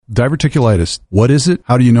Diverticulitis. What is it?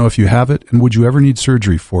 How do you know if you have it? And would you ever need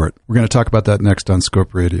surgery for it? We're going to talk about that next on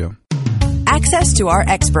Scope Radio. Access to our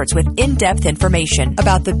experts with in-depth information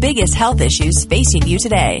about the biggest health issues facing you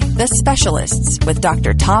today. The Specialists with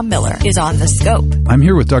Dr. Tom Miller is on The Scope. I'm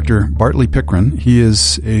here with Dr. Bartley Pickron. He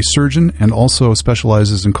is a surgeon and also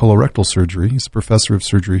specializes in colorectal surgery. He's a professor of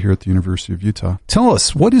surgery here at the University of Utah. Tell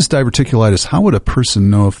us, what is diverticulitis? How would a person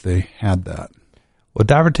know if they had that? Well,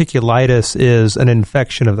 diverticulitis is an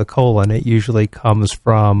infection of the colon. It usually comes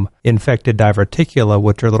from infected diverticula,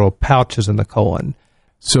 which are little pouches in the colon.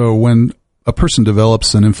 So when a person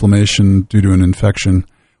develops an inflammation due to an infection,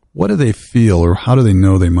 what do they feel or how do they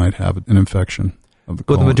know they might have an infection of the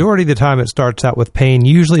colon? Well, the majority of the time it starts out with pain,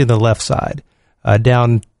 usually in the left side,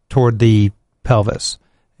 down toward the pelvis.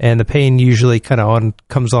 And the pain usually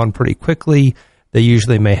comes on pretty quickly. They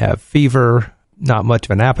usually may have fever, not much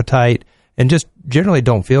of an appetite, and just generally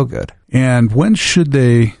don't feel good. And when should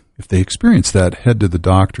they, if they experience that, head to the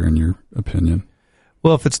doctor, in your opinion?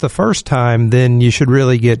 Well, if it's the first time, then you should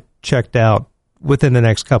really get checked out within the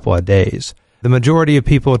next couple of days. The majority of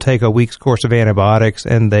people take a week's course of antibiotics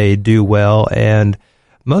and they do well, and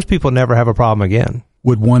most people never have a problem again.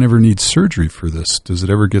 Would one ever need surgery for this? Does it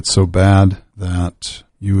ever get so bad that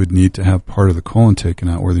you would need to have part of the colon taken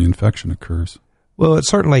out where the infection occurs? Well, it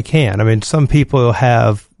certainly can. I mean, some people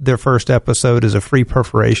have their first episode as a free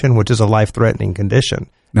perforation, which is a life-threatening condition.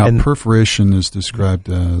 Now, perforation is described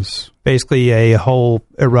as? Basically, a hole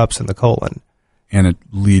erupts in the colon. And it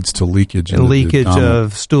leads to leakage. And leakage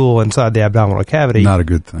of stool inside the abdominal cavity. Not a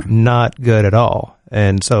good thing. Not good at all.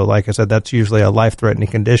 And so, like I said, that's usually a life-threatening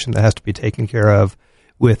condition that has to be taken care of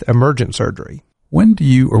with emergent surgery. When do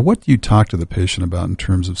you, or what do you talk to the patient about in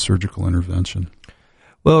terms of surgical intervention?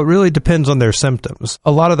 Well, it really depends on their symptoms.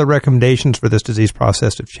 A lot of the recommendations for this disease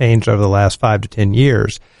process have changed over the last 5 to 10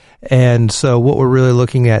 years. And so what we're really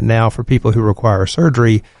looking at now for people who require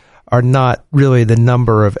surgery are not really the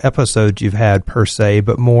number of episodes you've had per se,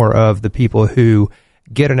 but more of the people who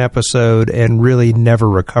get an episode and really never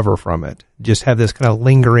recover from it. Just have this kind of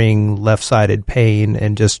lingering left-sided pain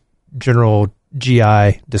and just general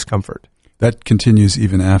GI discomfort. That continues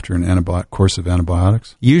even after an course of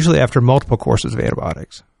antibiotics? Usually after multiple courses of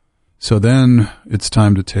antibiotics. So then it's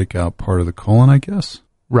time to take out part of the colon, I guess?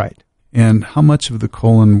 Right. And how much of the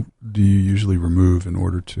colon do you usually remove in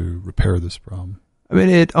order to repair this problem? I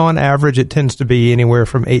mean, on average, it tends to be anywhere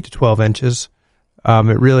from 8 to 12 inches.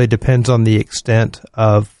 It really depends on the extent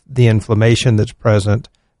of the inflammation that's present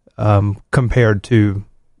compared to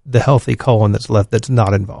the healthy colon that's left that's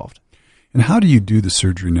not involved. And how do you do the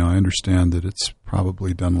surgery now? I understand that it's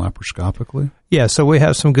probably done laparoscopically. Yeah, so we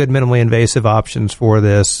have some good minimally invasive options for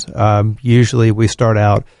this. Usually we start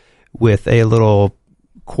out with a little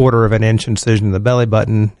 1/4 of an inch incision in the belly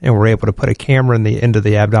button, and we're able to put a camera in the end of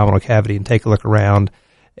the abdominal cavity and take a look around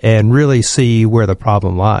and really see where the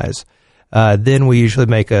problem lies. Then we usually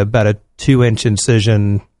make about a 2-inch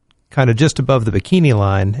incision kind of just above the bikini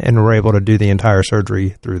line, and we're able to do the entire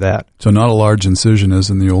surgery through that. So not a large incision as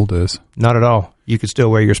in the old days? Not at all. You could still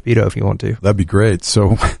wear your Speedo if you want to. That'd be great.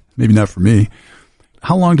 So maybe not for me.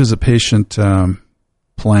 How long does a patient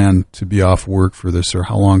plan to be off work for this, or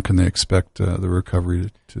how long can they expect the recovery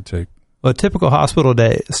to take? Well, a typical hospital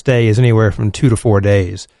stay is anywhere from 2 to 4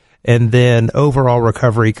 days. And then overall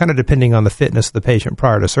recovery, kind of depending on the fitness of the patient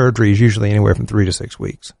prior to surgery, is usually anywhere from 3 to 6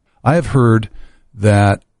 weeks. I have heard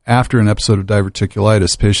that after an episode of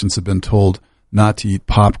diverticulitis, patients have been told not to eat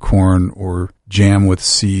popcorn or jam with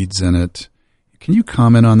seeds in it. Can you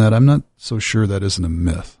comment on that? I'm not so sure that isn't a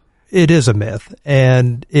myth. It is a myth.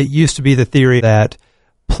 And it used to be the theory that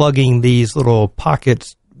plugging these little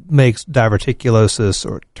pockets makes diverticulosis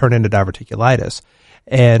or turn into diverticulitis.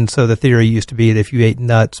 And so the theory used to be that if you ate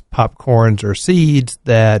nuts, popcorns, or seeds,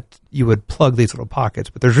 that you would plug these little pockets.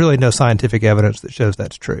 But there's really no scientific evidence that shows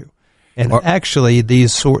that's true. And actually,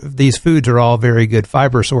 these foods are all very good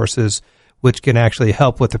fiber sources, which can actually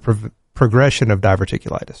help with the progression of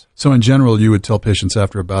diverticulitis. So in general, you would tell patients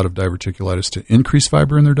after a bout of diverticulitis to increase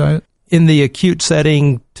fiber in their diet? In the acute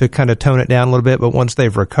setting, to kind of tone it down a little bit, but once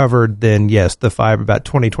they've recovered, then yes, the fiber, about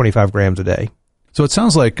 20, 25 grams a day. So it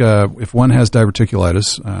sounds like if one has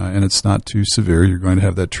diverticulitis and it's not too severe, you're going to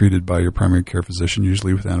have that treated by your primary care physician,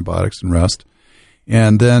 usually with antibiotics and rest.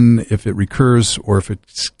 And then if it recurs or if it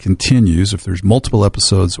continues, if there's multiple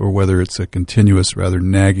episodes or whether it's a continuous, rather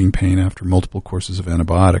nagging pain after multiple courses of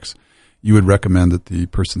antibiotics, you would recommend that the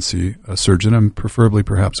person see a surgeon and preferably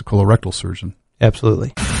perhaps a colorectal surgeon.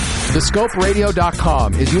 Absolutely.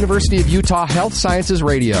 TheScopeRadio.com is University of Utah Health Sciences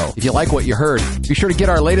Radio. If you like what you heard, be sure to get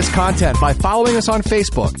our latest content by following us on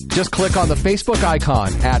Facebook. Just click on the Facebook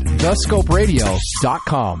icon at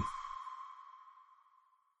TheScopeRadio.com.